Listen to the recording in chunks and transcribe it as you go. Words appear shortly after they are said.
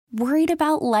Worried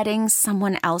about letting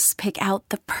someone else pick out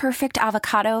the perfect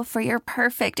avocado for your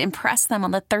perfect impress them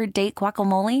on the third date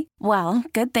guacamole? Well,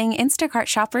 good thing Instacart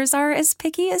shoppers are as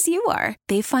picky as you are.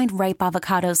 They find ripe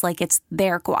avocados like it's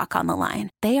their guac on the line.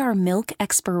 They are milk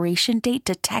expiration date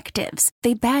detectives.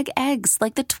 They bag eggs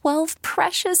like the 12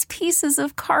 precious pieces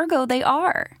of cargo they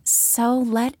are. So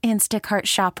let Instacart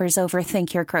shoppers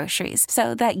overthink your groceries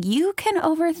so that you can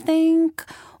overthink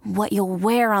what you'll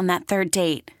wear on that third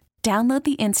date. Download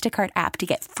the Instacart app to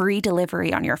get free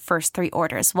delivery on your first 3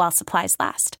 orders while supplies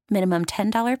last. Minimum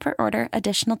 $10 per order.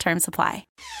 Additional terms apply.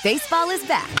 Baseball is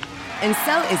back, and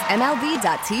so is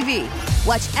MLB.tv.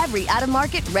 Watch every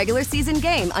out-of-market regular season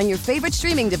game on your favorite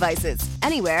streaming devices.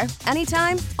 Anywhere,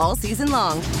 anytime, all season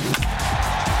long.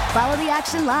 Follow the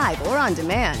action live or on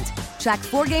demand. Track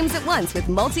 4 games at once with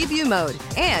multi-view mode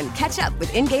and catch up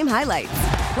with in-game highlights.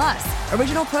 Plus,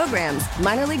 original programs,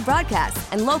 minor league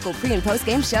broadcasts, and local pre- and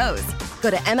post-game shows. Go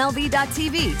to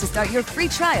MLB.tv to start your free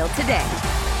trial today.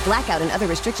 Blackout and other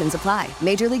restrictions apply.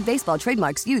 Major League Baseball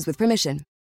trademarks used with permission.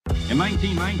 In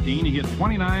 1919, he hit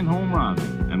 29 home runs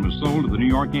and was sold to the New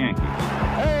York Yankees.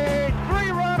 A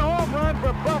 3-run home run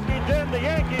for Buffington. The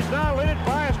Yankees now lead it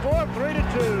by a score of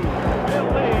 3-2. Bill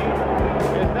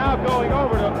Lee is now going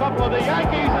over to a couple of the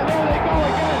Yankees, and there they go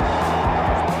again.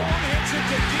 One hits it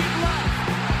to deep left.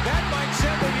 That might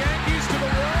send the Yankees to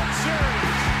the World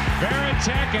Series.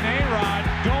 Varitek and A-Rod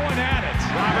going at it.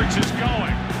 Roberts is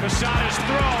going. Posada's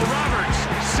throw. Roberts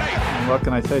safe. And what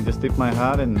can I say? Just tip my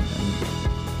hat and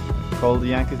call the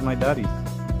Yankees my daddies.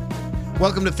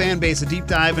 Welcome to Fanbase, a deep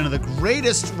dive into the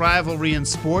greatest rivalry in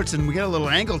sports, and we get a little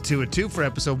angle to it, too, for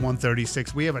episode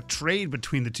 136. We have a trade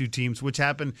between the two teams, which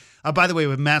happened, by the way,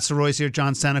 with Matt Sorois here,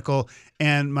 John Senecal,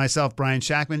 and myself, Brian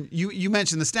Shackman. You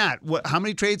mentioned the stat. How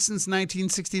many trades since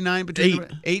 1969? Between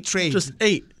 8 trades. Just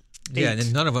 8. Yeah,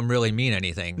 and none of them really mean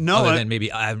anything. No, other than maybe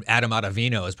Adam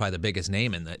Ottavino is probably the biggest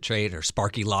name in that trade, or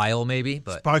Sparky Lyle maybe.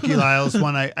 But Sparky Lyle's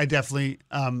one I definitely,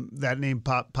 that name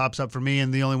pops up for me,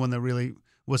 and the only one that really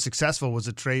was successful was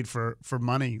a trade for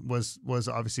money was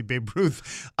obviously Babe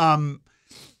Ruth.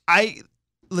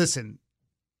 Listen,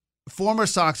 former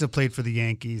Sox have played for the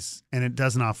Yankees, and it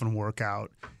doesn't often work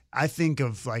out. I think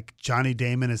of like Johnny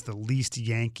Damon as the least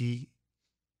Yankee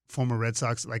former Red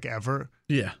Sox like ever.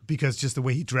 Yeah. Because just the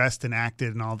way he dressed and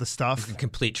acted and all the stuff. a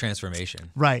complete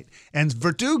transformation. Right. And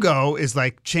Verdugo is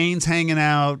like chains hanging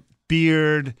out,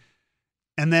 beard.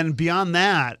 And then beyond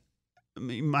that, I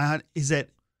mean, is that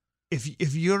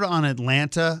if you're on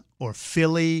Atlanta or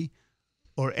Philly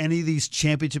or any of these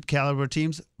championship caliber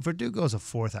teams, Verdugo's a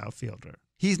fourth outfielder.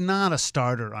 He's not a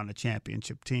starter on a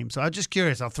championship team. So I'm just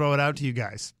curious. I'll throw it out to you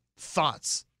guys.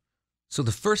 Thoughts? So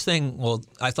the first thing, well,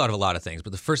 I thought of a lot of things,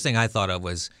 but the first thing I thought of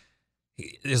was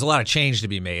there's a lot of change to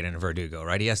be made in Verdugo,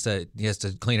 right? He has to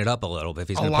clean it up a little bit if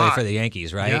he's going to play for the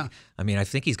Yankees, right? Yeah. I mean, I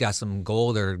think he's got some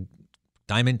gold or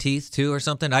diamond teeth too or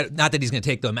something. Not that he's going to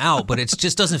take them out, but it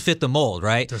just doesn't fit the mold,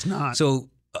 right? Does not. So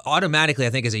automatically,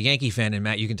 I think as a Yankee fan, and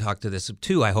Matt, you can talk to this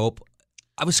too, I hope,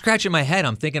 I was scratching my head.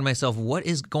 I'm thinking to myself, what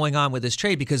is going on with this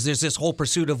trade? Because there's this whole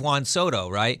pursuit of Juan Soto,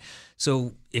 right?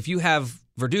 So if you have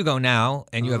Verdugo now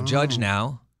and you have Judge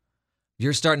now,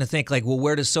 you're starting to think like, well,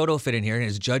 where does Soto fit in here? And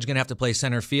is Judge going to have to play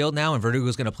center field now and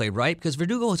Verdugo's going to play right? Because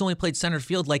Verdugo has only played center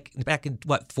field like back in,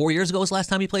 4 years ago was the last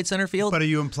time he played center field? But are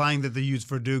you implying that they use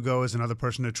Verdugo as another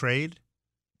person to trade?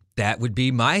 That would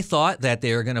be my thought, that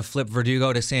they're going to flip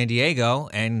Verdugo to San Diego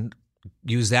and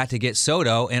use that to get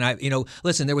Soto. And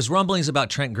listen, there was rumblings about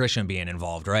Trent Grisham being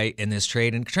involved, right, in this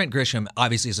trade. And Trent Grisham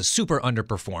obviously is a super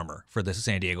underperformer for the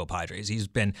San Diego Padres. He's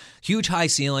been huge high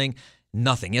ceiling.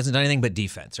 Nothing. He hasn't done anything but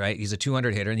defense, right? He's a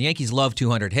 200 hitter, and the Yankees love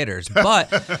 200 hitters.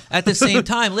 But at the same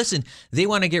time, listen, they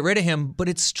want to get rid of him, but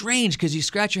it's strange because you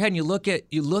scratch your head and you look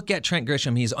at Trent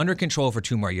Grisham. He's under control for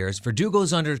 2 more years.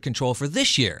 Verdugo's under control for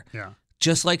this year,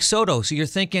 just like Soto. So you're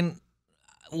thinking,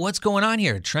 what's going on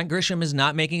here? Trent Grisham is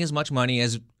not making as much money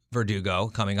as Verdugo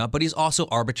coming up, but he's also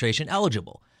arbitration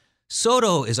eligible.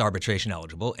 Soto is arbitration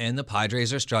eligible, and the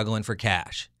Padres are struggling for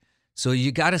cash. So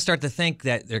you got to start to think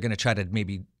that they're going to try to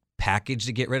maybe package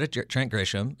to get rid of Trent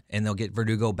Grisham, and they'll get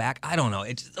Verdugo back. I don't know.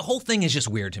 The whole thing is just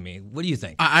weird to me. What do you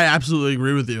think? I absolutely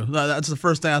agree with you. That's the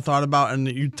first thing I thought about, and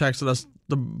you texted us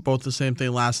both the same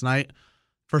thing last night.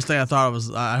 First thing I thought of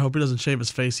was, I hope he doesn't shave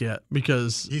his face yet,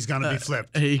 because he's going to be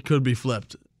flipped. He could be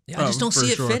flipped. Yeah, I just don't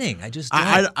see it fitting. I just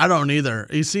don't. I don't either.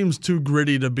 He seems too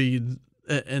gritty to be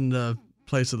in the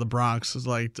place of the Bronx, is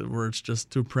like where it's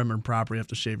just too prim and proper. You have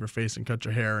to shave your face and cut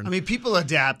your hair. And I mean, people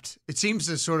adapt. It seems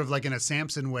to sort of like in a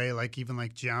Samson way, like even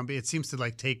like Giambi, it seems to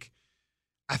like take,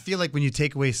 I feel like when you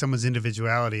take away someone's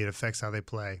individuality, it affects how they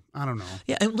play. I don't know.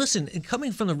 Yeah, and listen,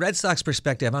 coming from the Red Sox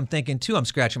perspective, I'm thinking too. I'm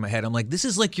scratching my head. I'm like, this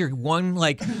is like your one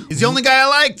He's the only guy I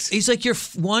liked. He's like your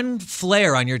one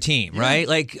flair on your team, right?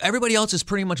 Like everybody else is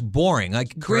pretty much boring.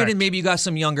 Like, granted, maybe you got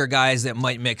some younger guys that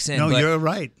might mix in. No, but you're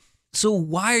right. So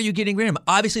why are you getting rid of him?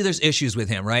 Obviously, there's issues with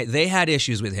him, right? They had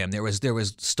issues with him. There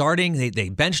was starting. They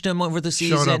benched him over the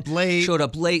season. Showed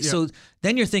up late. Yeah. So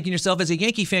then you're thinking yourself as a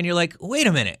Yankee fan, you're like, wait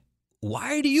a minute.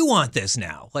 Why do you want this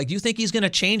now? Like, do you think he's going to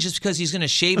change just because he's going to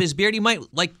shave his beard? He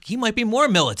might be more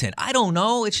militant. I don't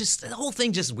know. It's just the whole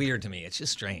thing just weird to me. It's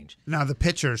just strange. Now the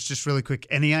pitchers, just really quick.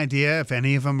 Any idea if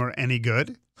any of them are any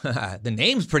good? The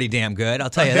name's pretty damn good.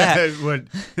 I'll tell you that.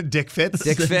 What, Dick Fitz?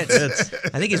 Dick Fitz.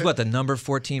 I think he's the number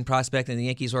 14 prospect in the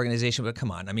Yankees organization. But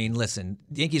come on, I mean, listen,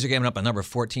 the Yankees are giving up a number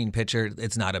 14 pitcher.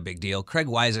 It's not a big deal. Craig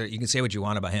Weiser, you can say what you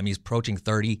want about him. He's approaching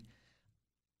 30.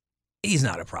 He's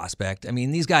not a prospect. I mean,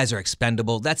 these guys are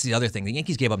expendable. That's the other thing. The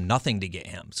Yankees gave up nothing to get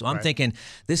him. So I'm thinking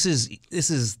this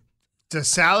is the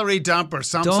salary dump or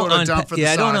some sort of dump for the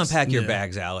Sox. Don't unpack your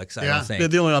bags, Alex. I don't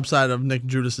think. The only upside of Nick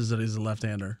Judas is that he's a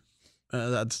left-hander.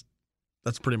 That's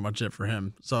pretty much it for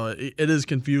him. So it is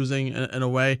confusing in a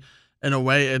way. In a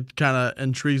way, it kind of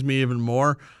intrigues me even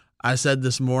more. I said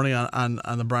this morning on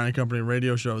the Brian and Company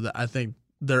radio show that I think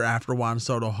they're after Juan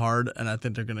Soto hard, and I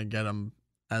think they're going to get him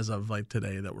as of like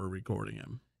today that we're recording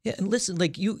him. Yeah, and listen,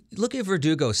 like you look at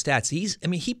Verdugo's stats.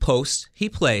 He posts, he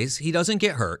plays, he doesn't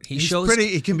get hurt. He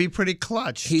can be pretty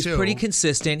clutch. He's too. pretty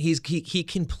consistent. He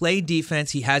can play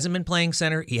defense. He hasn't been playing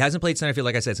center. He hasn't played center field,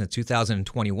 like I said, since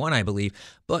 2021, I believe.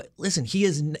 But listen, he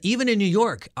is even in New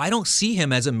York. I don't see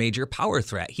him as a major power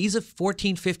threat. He's a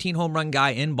 14, 15 home run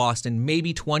guy in Boston,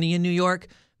 maybe 20 in New York.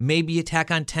 Maybe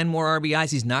attack on 10 more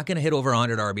RBIs. He's not going to hit over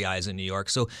 100 RBIs in New York.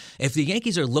 So if the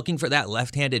Yankees are looking for that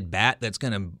left-handed bat that's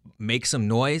going to make some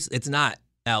noise, it's not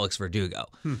Alex Verdugo.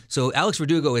 So Alex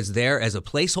Verdugo is there as a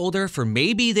placeholder for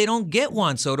maybe they don't get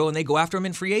Juan Soto and they go after him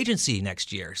in free agency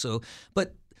next year. So,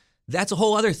 but that's a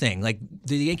whole other thing. Like,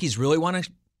 do the Yankees really want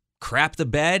to crap the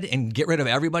bed and get rid of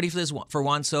everybody for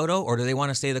Juan Soto, or do they want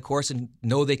to stay the course and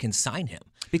know they can sign him?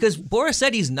 Because Boras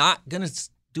said he's not going to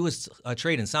do a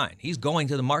trade and sign. He's going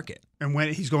to the market. And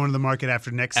when he's going to the market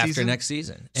after next season? After next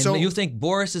season. And so, you think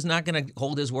Boras is not going to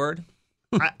hold his word?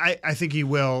 I think he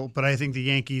will, but I think the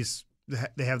Yankees,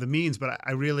 they have the means. But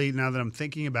I really, now that I'm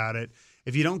thinking about it,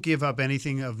 if you don't give up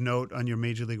anything of note on your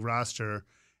Major League roster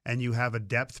and you have a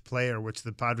depth player, which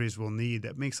the Padres will need,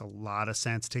 that makes a lot of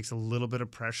sense. Takes a little bit of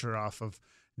pressure off of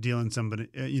dealing somebody,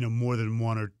 more than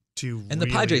one or two. And the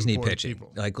Padres need pitching.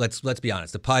 People. Like, let's be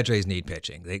honest. The Padres need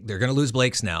pitching. They're going to lose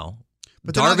Blake Snell.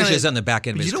 But Darvish is on the back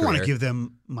end of his career. You don't want to give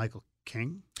them Michael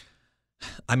King.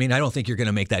 I mean, I don't think you're going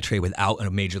to make that trade without a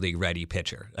Major League ready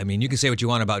pitcher. I mean, you can say what you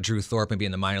want about Drew Thorpe and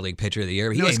being the minor league pitcher of the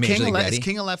year. He ain't Major League ready. Is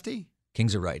King a lefty?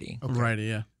 King's a righty. Okay. Righty,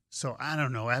 yeah. So I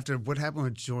don't know. After what happened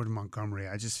with Jordan Montgomery,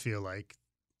 I just feel like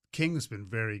King's been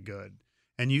very good.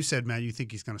 And you said, Matt, you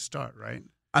think he's going to start, right?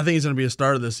 I think he's going to be a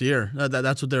starter this year.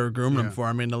 That's what they were grooming him for.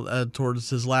 I mean, towards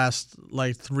his last 4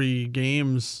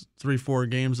 games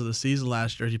of the season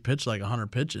last year, he pitched like 100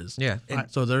 pitches. Yeah.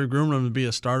 So they're grooming him to be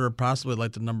a starter, possibly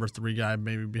like the number 3 guy,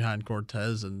 maybe behind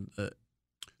Cortez. And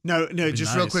no,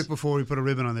 just real quick before we put a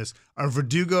ribbon on this, are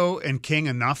Verdugo and King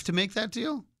enough to make that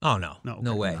deal? Oh no,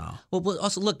 no way. No. Well,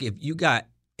 also look, if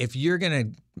you're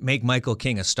going to make Michael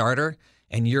King a starter,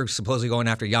 and you're supposedly going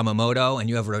after Yamamoto, and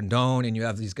you have Rondon, and you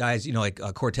have these guys, like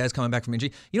Cortez coming back from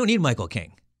injury. You don't need Michael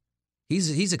King.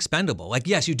 He's expendable. Like,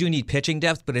 yes, you do need pitching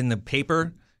depth, but in the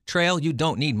paper trail, you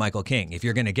don't need Michael King if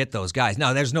you're going to get those guys.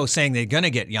 Now, there's no saying they're going to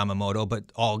get Yamamoto, but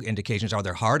all indications are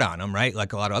they're hard on him, right?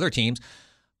 Like a lot of other teams.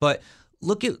 But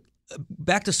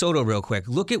back to Soto real quick.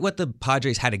 Look at what the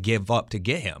Padres had to give up to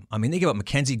get him. I mean, they gave up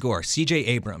Mackenzie Gore, C.J.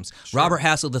 Abrams, Robert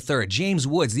Hassel III, James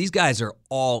Woods. These guys are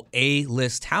all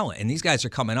A-list talent, and these guys are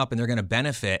coming up, and they're going to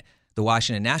benefit the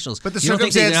Washington Nationals. But you don't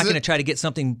think they're not going to try to get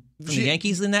something from the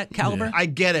Yankees in that caliber? Yeah. I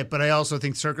get it, but I also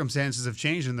think circumstances have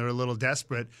changed, and they're a little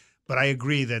desperate. But I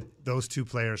agree that those two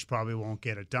players probably won't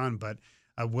get it done. But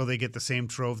will they get the same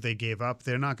trove they gave up?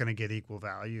 They're not going to get equal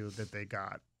value that they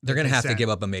got. They're going to have to give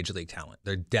up a major league talent.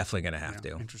 They're definitely going to have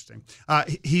to. Interesting.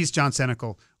 He's John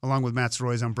Senecal, along with Matt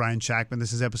Soroy's. I'm Brian Shackman.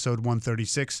 This is episode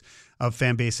 136 of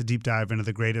Fanbase, a deep dive into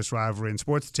the greatest rivalry in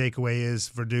sports. The takeaway is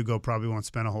Verdugo probably won't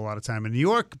spend a whole lot of time in New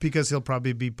York because he'll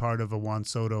probably be part of a Juan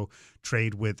Soto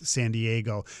trade with San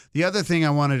Diego. The other thing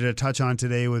I wanted to touch on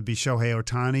today would be Shohei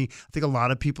Ohtani. I think a lot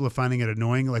of people are finding it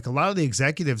annoying. Like, a lot of the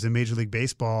executives in Major League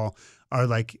Baseball are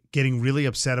like getting really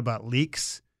upset about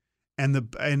leaks. And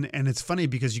it's funny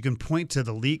because you can point to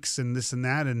the leaks and this and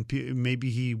that, and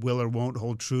maybe he will or won't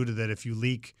hold true to that. If you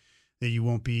leak, that you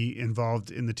won't be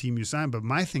involved in the team you sign. But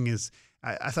my thing is,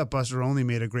 I thought Buster Olney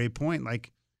made a great point.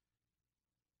 Like,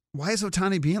 why is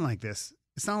Ohtani being like this?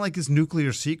 It's not like his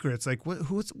nuclear secret. It's like,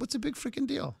 what's a big freaking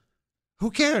deal?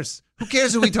 Who cares? Who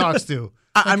cares who he talks to?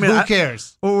 Who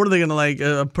cares? What are they going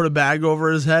to put a bag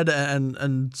over his head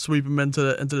and sweep him into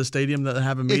the stadium to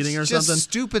have a meeting or something? It's just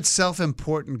stupid,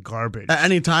 self-important garbage. At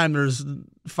any time there's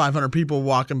 500 people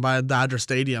walking by a Dodger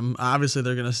Stadium, obviously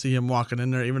they're going to see him walking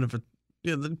in there, even if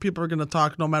people are going to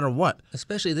talk no matter what.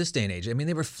 Especially this day and age. I mean,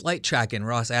 they were flight tracking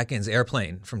Ross Atkins'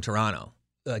 airplane from Toronto,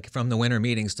 like from the winter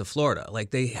meetings to Florida.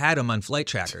 Like they had him on flight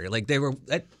tracker. Like they were.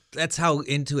 That's how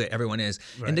into it everyone is.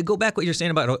 Right. And to go back what you're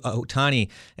saying about Ohtani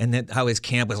and that how his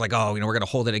camp was like, we're going to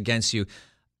hold it against you.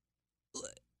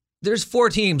 There's 4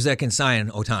 teams that can sign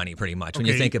Ohtani pretty much when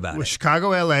you think about it.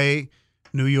 Chicago, L.A.,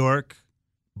 New York.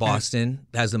 Boston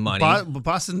has the money.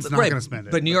 Boston's not going to spend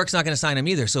it. But New York's not going to sign him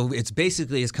either. So it's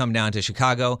basically has come down to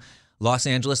Chicago, Los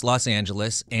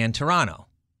Angeles, and Toronto.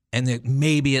 And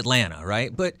maybe Atlanta,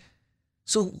 right? But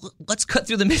so let's cut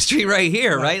through the mystery right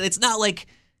here, right? It's not like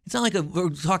we're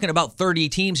talking about 30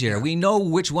 teams here. We know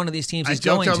which one of these teams is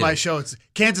going to. I joked on my show, it's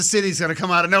Kansas City's going to come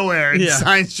out of nowhere and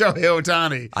sign Shohei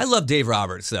Ohtani. I love Dave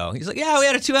Roberts, though. He's like, we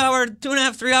had a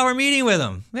 2.5-3 hour meeting with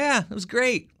him. Yeah, it was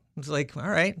great. It's like, all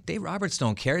right, Dave Roberts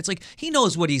don't care. It's like he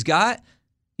knows what he's got.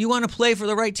 You want to play for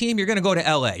the right team, you're going to go to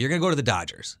L.A. You're going to go to the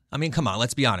Dodgers. I mean, come on,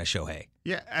 let's be honest, Shohei.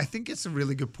 Yeah, I think it's a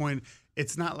really good point.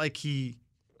 It's not like he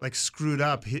screwed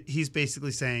up. He's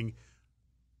basically saying,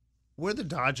 we're the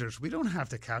Dodgers. We don't have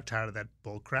to count out of that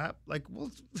bull crap. Like, well,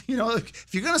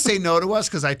 if you're going to say no to us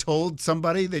because I told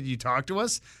somebody that you talked to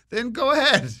us, then go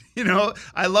ahead.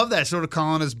 I love that sort of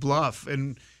calling his bluff.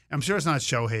 And I'm sure it's not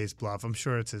Shohei's bluff. I'm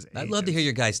sure it's his agent. I'd love to hear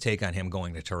your guys' take on him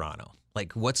going to Toronto.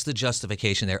 Like, what's the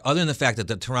justification there, other than the fact that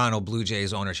the Toronto Blue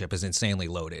Jays ownership is insanely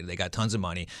loaded? They got tons of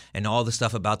money, and all the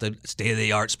stuff about the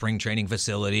state-of-the-art spring training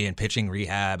facility and pitching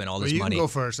rehab and all this money. You can go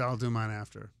first. I'll do mine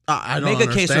after. I don't Make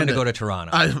a case for him to it. go to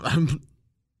Toronto.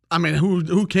 I mean,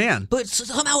 who can? But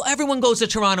somehow everyone goes to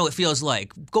Toronto, it feels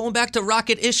like. Going back to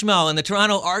Rocket Ishmael and the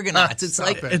Toronto Argonauts. It's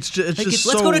like, it's just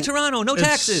let's go to Toronto, no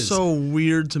taxes. It's so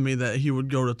weird to me that he would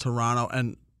go to Toronto.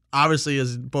 And obviously,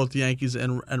 as both Yankees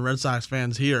and Red Sox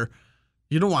fans here,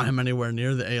 you don't want him anywhere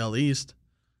near the AL East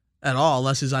at all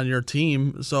unless he's on your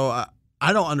team. So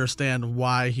I don't understand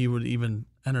why he would even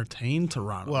entertain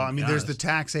Toronto. Well, I mean, there's the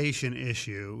taxation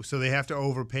issue. So they have to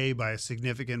overpay by a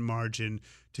significant margin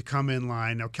to come in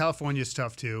line. Now, California's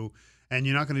tough too, and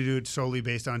you're not going to do it solely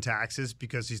based on taxes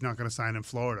because he's not going to sign in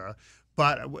Florida.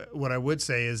 But what I would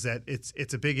say is that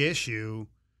it's a big issue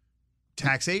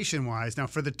taxation-wise. Now,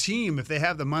 for the team, if they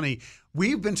have the money,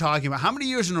 we've been talking about how many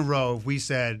years in a row have we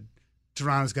said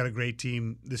Toronto's got a great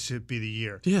team, this should be the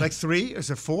year. Yeah. Like 3?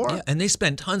 Is it 4? Yeah, and they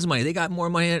spend tons of money. They got more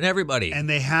money than everybody. And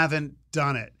they haven't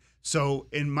done it. So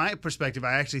in my perspective,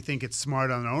 I actually think it's smart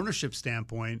on an ownership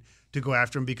standpoint to go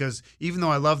after them because even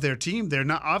though I love their team, they're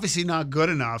obviously not good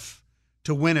enough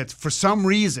to win it for some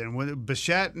reason. When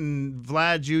Bichette and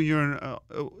Vlad Jr.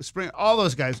 and Spring, all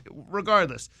those guys,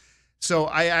 regardless. So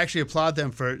I actually applaud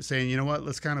them for saying, you know what,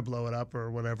 let's kind of blow it up or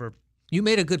whatever. You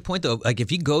made a good point, though. Like, if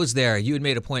he goes there, you had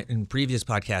made a point in previous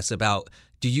podcasts about,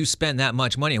 do you spend that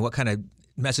much money and what kind of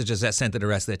message does that send to the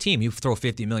rest of the team? You throw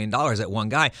 $50 million at one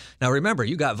guy. Now, remember,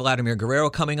 you got Vladimir Guerrero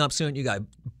coming up soon. You got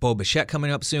Bo Bichette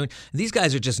coming up soon. These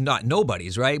guys are just not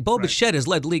nobodies, right? Bo Bichette has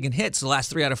led the league in hits the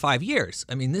last 3 out of 5 years.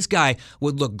 I mean, this guy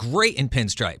would look great in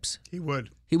pinstripes. He would.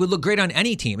 He would look great on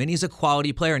any team, and he's a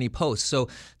quality player, and he posts. So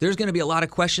there's going to be a lot of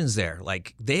questions there.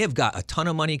 Like, they have got a ton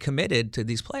of money committed to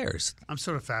these players. I'm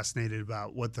sort of fascinated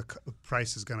about what the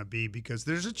price is going to be because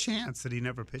there's a chance that he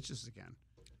never pitches again.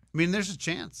 I mean, there's a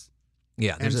chance.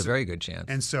 Yeah, there's a very good chance.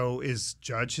 And so is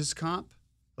Judge his comp?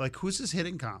 Like, who's his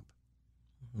hitting comp?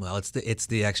 Well, it's the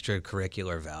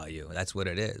extracurricular value. That's what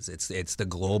it is. It's the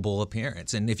global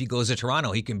appearance. And if he goes to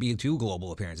Toronto, he can be 2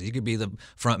 global appearances. He could be the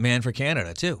front man for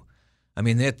Canada, too. I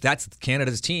mean, that's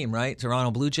Canada's team, right?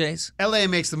 Toronto Blue Jays. LA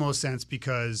makes the most sense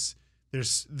because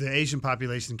there's the Asian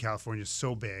population in California is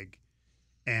so big.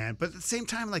 But at the same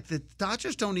time, like, the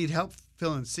Dodgers don't need help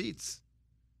filling seats.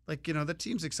 Like, the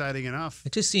team's exciting enough.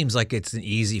 It just seems like it's an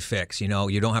easy fix. You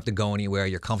don't have to go anywhere.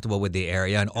 You're comfortable with the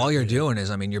area. And all you're doing is,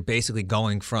 you're basically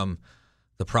going from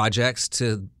the projects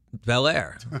to Bel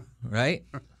Air, right?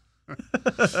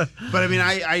 But, I mean,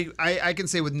 I can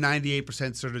say with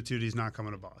 98% certitude he's not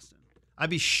coming to Boston. I'd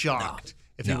be shocked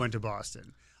if he went to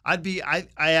Boston. I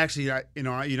actually, I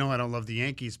don't love the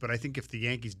Yankees, but I think if the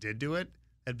Yankees did do it,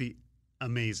 that'd be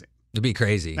amazing. It'd be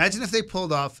crazy. Imagine if they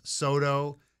pulled off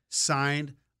Soto,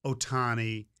 signed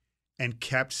Ohtani, and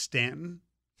kept Stanton.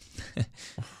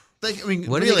 Like, I mean,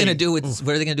 what are they going to do with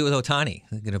Ohtani?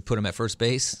 They're going to put him at first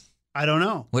base? I don't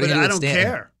know. What are they I going to don't do with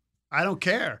Stanton? care. I don't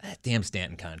care. That damn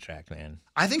Stanton contract, man.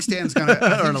 I think Stanton's going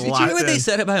to earn a lot. Did you hear what they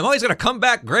said about him? Oh, he's going to come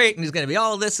back great, and he's going to be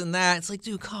all this and that. It's like,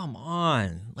 dude, come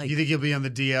on. Like, you think he'll be on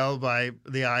the IL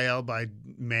by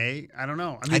May? I don't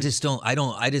know. I just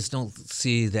don't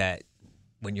see that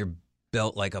when you're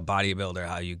built like a bodybuilder,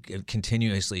 how you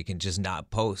continuously can just not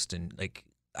post, and like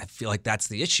I feel like that's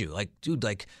the issue. Like, dude,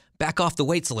 like back off the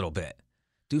weights a little bit.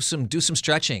 Do some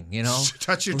stretching, you know.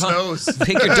 Touch your toes.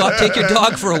 Take your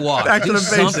dog for a walk. Back to the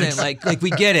something basics. like we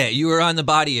get it. You were on the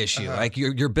body issue. Like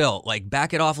you're built. Like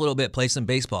back it off a little bit. Play some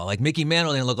baseball. Like Mickey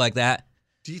Mantle didn't look like that.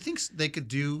 Do you think they could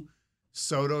do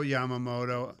Soto,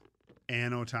 Yamamoto,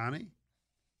 and Ohtani?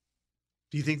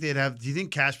 Do you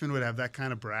think Cashman would have that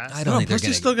kind of brass? I don't think they're plus,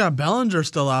 you still got Bellinger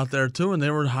still out there too, and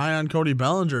they were high on Cody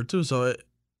Bellinger too. So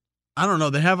I don't know.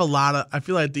 They have a lot of. I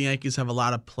feel like the Yankees have a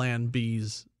lot of Plan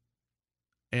Bs.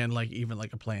 And even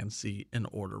a Plan C in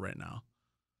order right now.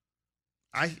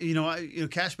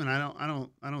 Cashman. I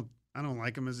don't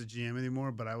like him as a GM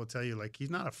anymore. But I will tell you, like, he's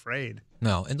not afraid.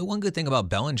 No, and the one good thing about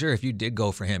Bellinger, if you did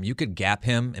go for him, you could gap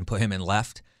him and put him in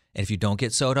left. And if you don't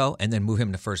get Soto, and then move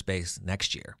him to first base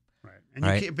next year. Right.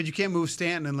 And you can't move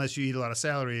Stanton unless you eat a lot of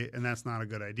salary, and that's not a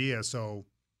good idea. So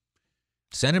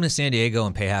send him to San Diego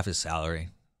and pay half his salary.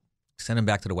 Send him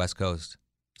back to the West Coast.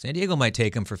 San Diego might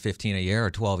take him for $15 a year or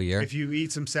 $12 a year. If you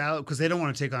eat some salary, because they don't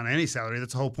want to take on any salary.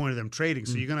 That's the whole point of them trading.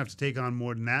 So you're going to have to take on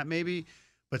more than that maybe.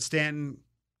 But Stanton,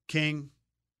 King,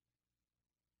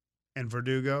 and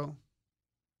Verdugo,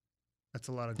 that's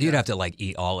a lot of depth. You'd have to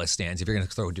eat all his stands if you're going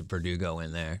to throw Verdugo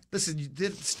in there. Listen,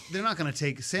 they're not going to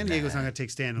take – San Diego's not going to take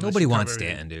Stanton. Nobody wants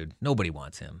Stanton, dude. Nobody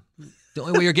wants him. The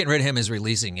only way you're getting rid of him is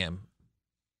releasing him.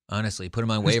 Honestly, put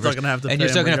him on waivers. You're still going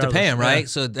to have to pay him, right? Yeah.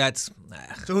 So that's.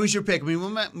 So who's your pick? I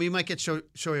mean, we might get Shohei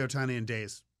Ohtani in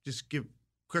days. Just give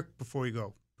quick before you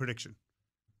go prediction.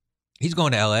 He's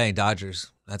going to L.A.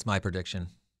 Dodgers. That's my prediction.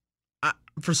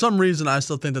 For some reason, I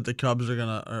still think that the Cubs are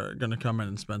gonna come in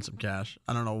and spend some cash.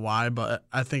 I don't know why, but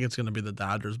I think it's gonna be the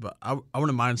Dodgers. But I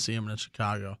wouldn't mind seeing him in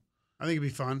Chicago. I think it'd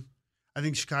be fun. I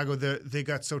think Chicago they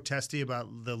got so testy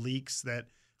about the leaks that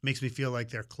makes me feel like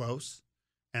they're close.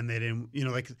 And they didn't,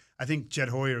 I think Jed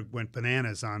Hoyer went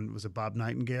bananas on, was it Bob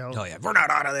Nightingale? Oh, yeah. We're not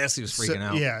out of this. He was freaking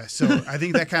out. Yeah. So I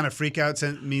think that kind of freak out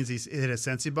means he's hit a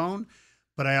sensi bone.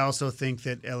 But I also think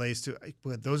that LA's too.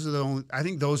 But those are I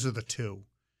think those are the two.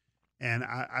 And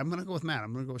I'm going to go with Matt.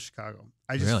 I'm going to go with Chicago.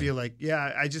 I just feel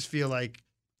like.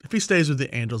 If he stays with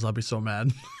the Angels, I'll be so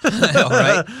mad. All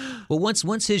right. Well,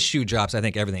 once his shoe drops, I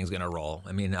think everything's going to roll.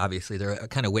 I mean, obviously, they're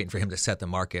kind of waiting for him to set the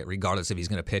market, regardless if he's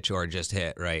going to pitch or just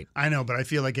hit, right? I know, but I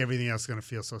feel like everything else is going to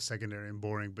feel so secondary and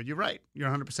boring. But you're right. You're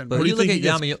 100% right. But when you look at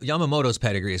Yamamoto's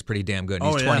pedigree is pretty damn good.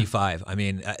 He's 25. I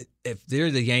mean, if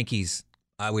they're the Yankees,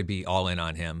 I would be all in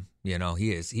on him. He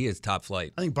is top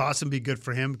flight. I think Boston would be good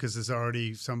for him because there's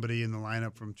already somebody in the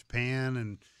lineup from Japan,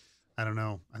 and I don't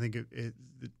know. I think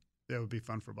that would be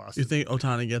fun for Boston. You think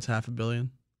Ohtani gets $500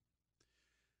 million?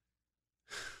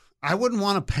 I wouldn't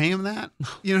want to pay him that.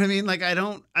 You know what I mean? Like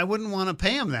I wouldn't want to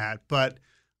pay him that, but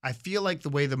I feel like the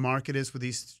way the market is with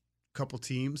these couple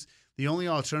teams, the only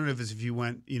alternative is if you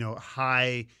went,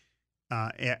 high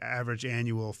average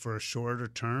annual for a shorter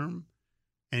term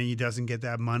and he doesn't get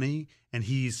that money and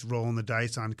he's rolling the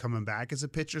dice on coming back as a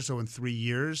pitcher. So in 3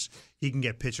 years, he can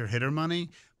get pitcher hitter money.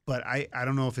 But I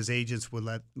don't know if his agents would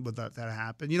let that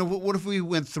happen. What if we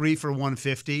went 3 for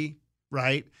 $150,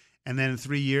 right? And then in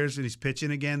 3 years and he's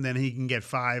pitching again, then he can get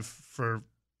 5 for.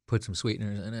 Put some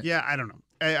sweeteners in it. Yeah, I don't know.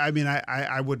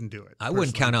 I wouldn't do it. I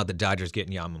wouldn't count out the Dodgers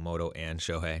getting Yamamoto and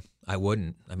Shohei. I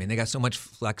wouldn't. I mean, they got so much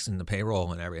flex in the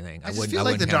payroll and everything. I feel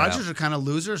like the Dodgers are kind of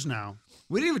losers now.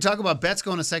 We didn't even talk about Betts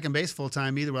going to second base full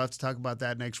time either. We'll have to talk about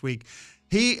that next week.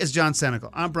 He is John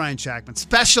Senecal. I'm Brian Shackman.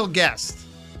 Special guest.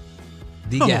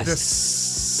 The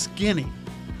skinny,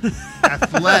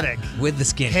 athletic, with the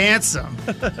skin, handsome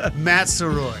Matt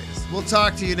Soroyes. We'll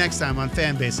talk to you next time on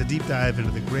Fanbase, a deep dive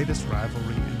into the greatest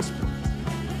rivalry in sports.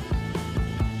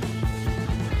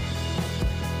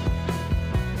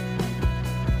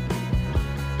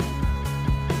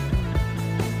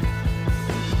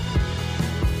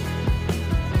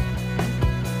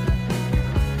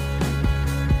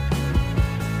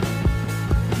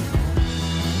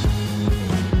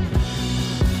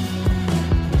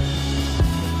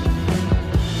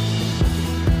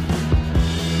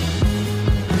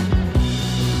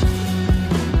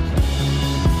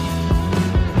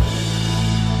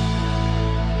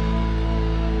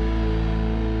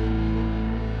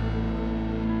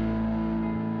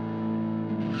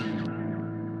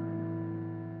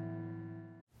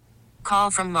 Call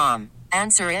from mom.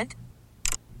 Answer it.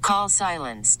 Call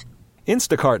silenced.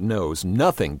 Instacart knows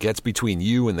nothing gets between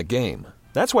you and the game.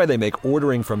 That's why they make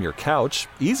ordering from your couch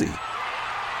easy.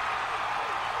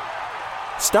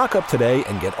 Stock up today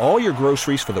and get all your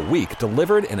groceries for the week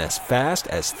delivered in as fast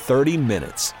as 30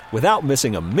 minutes without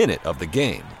missing a minute of the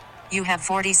game. You have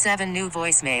 47 new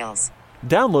voicemails.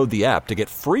 Download the app to get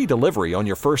free delivery on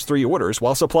your first 3 orders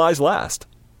while supplies last.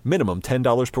 Minimum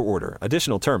 $10 per order.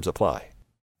 Additional terms apply.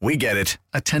 We get it.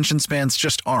 Attention spans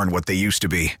just aren't what they used to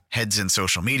be. Heads in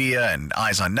social media and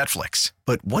eyes on Netflix.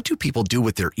 But what do people do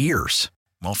with their ears?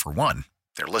 Well, for one,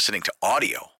 they're listening to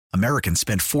audio. Americans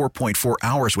spend 4.4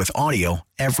 hours with audio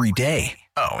every day.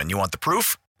 Oh, and you want the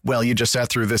proof? Well, you just sat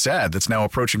through this ad that's now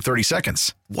approaching 30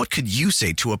 seconds. What could you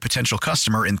say to a potential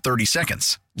customer in 30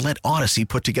 seconds? Let Odyssey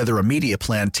put together a media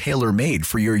plan tailor-made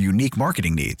for your unique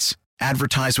marketing needs.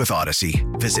 Advertise with Odyssey.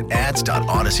 Visit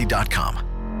ads.odyssey.com.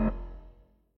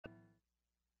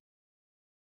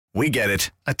 We get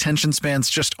it. Attention spans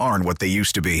just aren't what they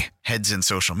used to be. Heads in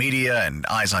social media and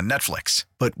eyes on Netflix.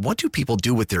 But what do people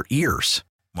do with their ears?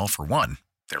 Well, for one,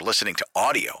 they're listening to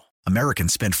audio.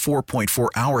 Americans spend 4.4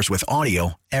 hours with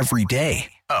audio every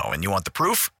day. Oh, and you want the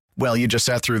proof? Well, you just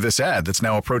sat through this ad that's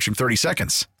now approaching 30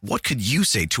 seconds. What could you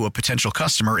say to a potential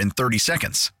customer in 30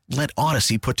 seconds? Let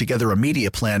Odyssey put together a media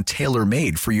plan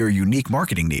tailor-made for your unique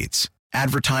marketing needs.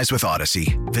 Advertise with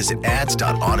Odyssey. Visit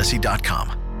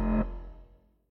ads.odyssey.com.